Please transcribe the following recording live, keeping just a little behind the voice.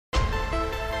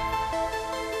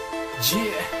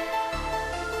جي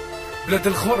بلاد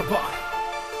الغربة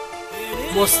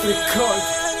وسط الكل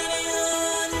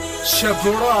شاب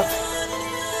مراد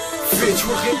فيت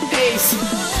وغير ايس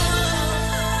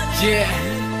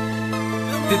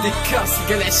ديديكاس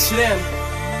قال 20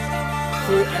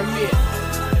 خوي امين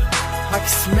هاك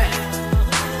اسمع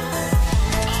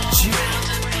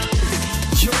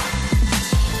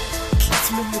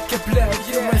طلعت منك بلاد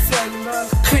يا مازال ما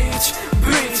لقيت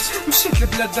بيت مشيت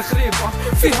لبلاد غريبة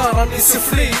فيها راني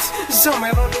سفليت جامي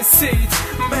راني نسيت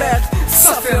مات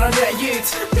صافي راني عييت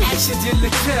بالعيشة ديال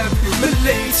الكلاب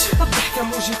مليت الضحكة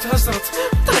موجي تهجرت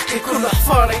طريقي كله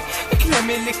حفاري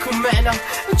كلامي اللي يكون معنا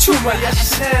نتوما يا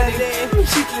حساني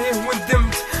مشيت ليه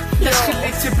وندمت علاش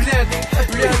خليت بلادي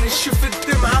راني نشوف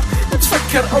الدمعة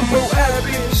نتفكر امي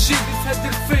وابي جيبي في هاد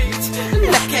الفيت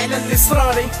نحكي على اللي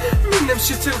صرالي من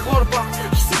مشيت الغربة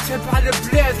حسيتها بعد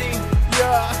بلادي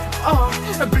يا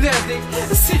بلادي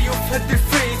السيريو في هاد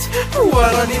الفيت هو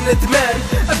راني ندمان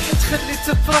بحيت خليت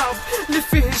التراب اللي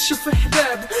فيه نشوف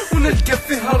احباب ونلقى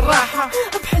فيها الراحة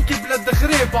بحال بلاد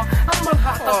غريبة عمرها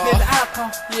عطاتني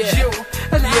العاقة جيو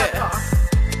العاقة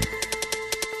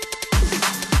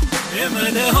يا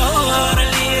منهار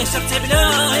اللي شفت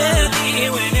بلادي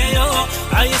وينيا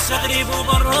عايش غريب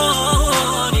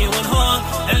وبراني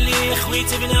والنهار اللي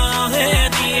خويت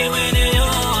بلادي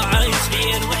وينيا عايش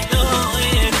غير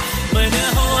وحداني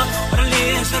منهار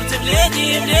اللي شفت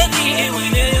بلادي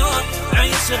وينيا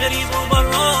عايش غريب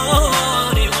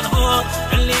وبراني والنهار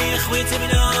اللي خويت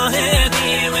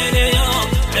بلادي وينيا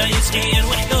عايش غير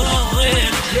وحداني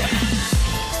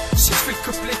مشيت في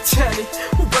الكوبلي التاني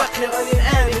وباقي راني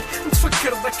نعاني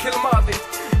نتفكر ذاك الماضي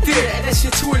دير علاش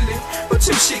تولي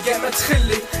وتمشي كاع ما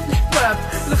تخلي الحباب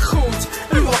الخوت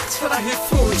الوقت راه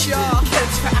يفوت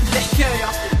كانت في عقلي حكايه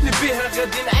اللي بيها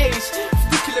غادي نعيش في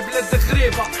ديك البلاد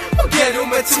غريبه وقالوا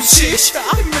ما تمشيش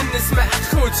من نسمع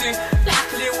خوتي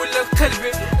العقلي ولا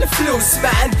لقلبي الفلوس ما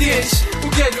عنديش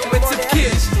وقالوا ما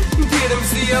تبكيش ندير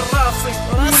مزيان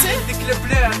راسي ديك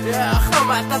البلاد اخا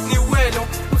ما عطاتني والو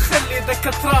نخلي داك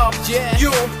التراب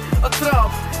يوم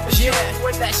التراب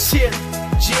وانا عشير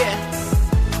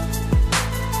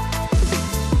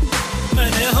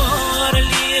منهار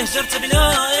اللي هجرت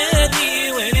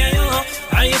بلادي وينيا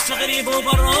عايش غريب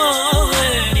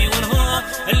وبراني والنهار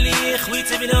اللي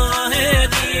خويت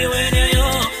بلادي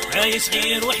وينيا عايش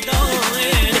غير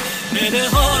وحداني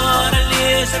منهار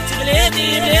اللي هجرت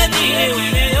بلادي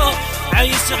وينيا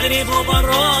عايش غريب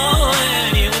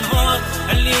وبراني والنهار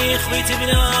اللي خويت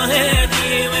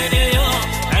بلادي وينيا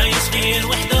عايش غير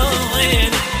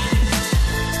وحداني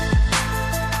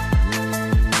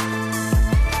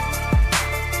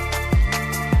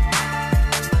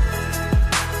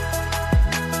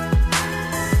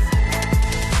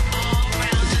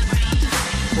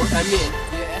امين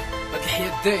هاد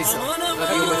الحياة دايزة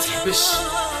غادي ما تحبش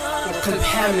والقلب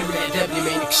حامل من العذاب اللي ما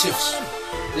ينكشفش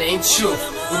العين تشوف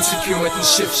والمسكين ما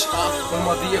تنشفش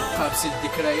والماضي يبقى بس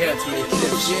الذكريات ما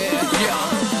يتلفش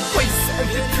ويس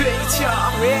انت بريت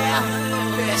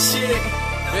يا شيك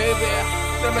بيبي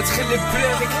لما تخلي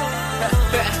ببلادك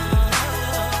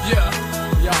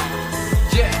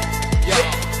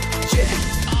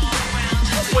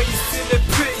ويس انت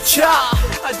بريت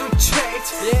I don't change,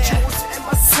 Jules and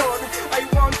my son. I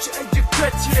want you and you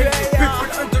cut you.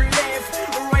 People on the left,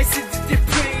 rising to the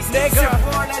place. Nigga,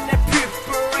 born and the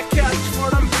people I catch for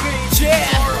a bridge.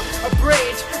 For a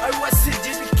bridge, I was in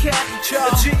the cat.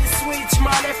 Really sweet,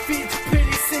 man, I feel the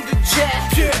pillies in the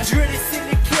jet. Really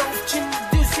silly clothes, Jimmy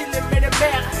do silly in the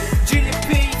mare. Jilly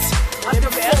beats, and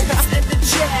the focus in the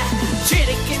jet.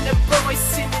 Jilly in the boys,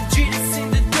 in the Jilly's in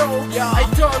the dough. I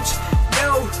don't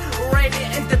know, ready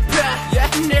in the back.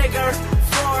 Nigger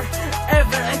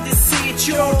forever and the seat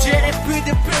yo Jenny be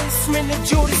the prince من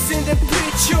الجوريس in the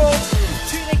beach yo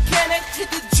Jenny cannot hit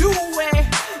the jewel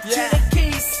Jenny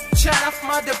keys shut off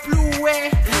my the blue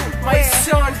way My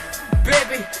son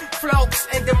baby floats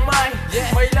in the mind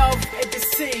My love in the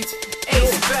seat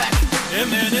Ace back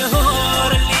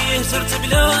منهار اللي هجرت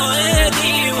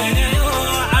بلادي وينيا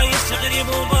عايش غريب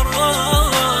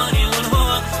وبراني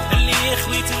والنهار اللي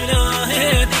خويت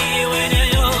بلادي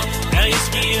وينيا عايش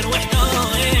غير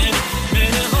وحداني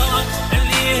منهار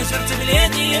اللي هجرت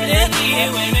بلادي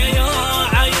وينيا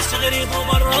عايش غريب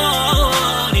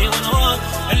وبراني والنهار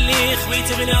اللي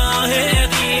خويت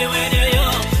بلادي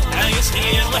وينيا عايش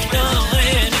غير وحداني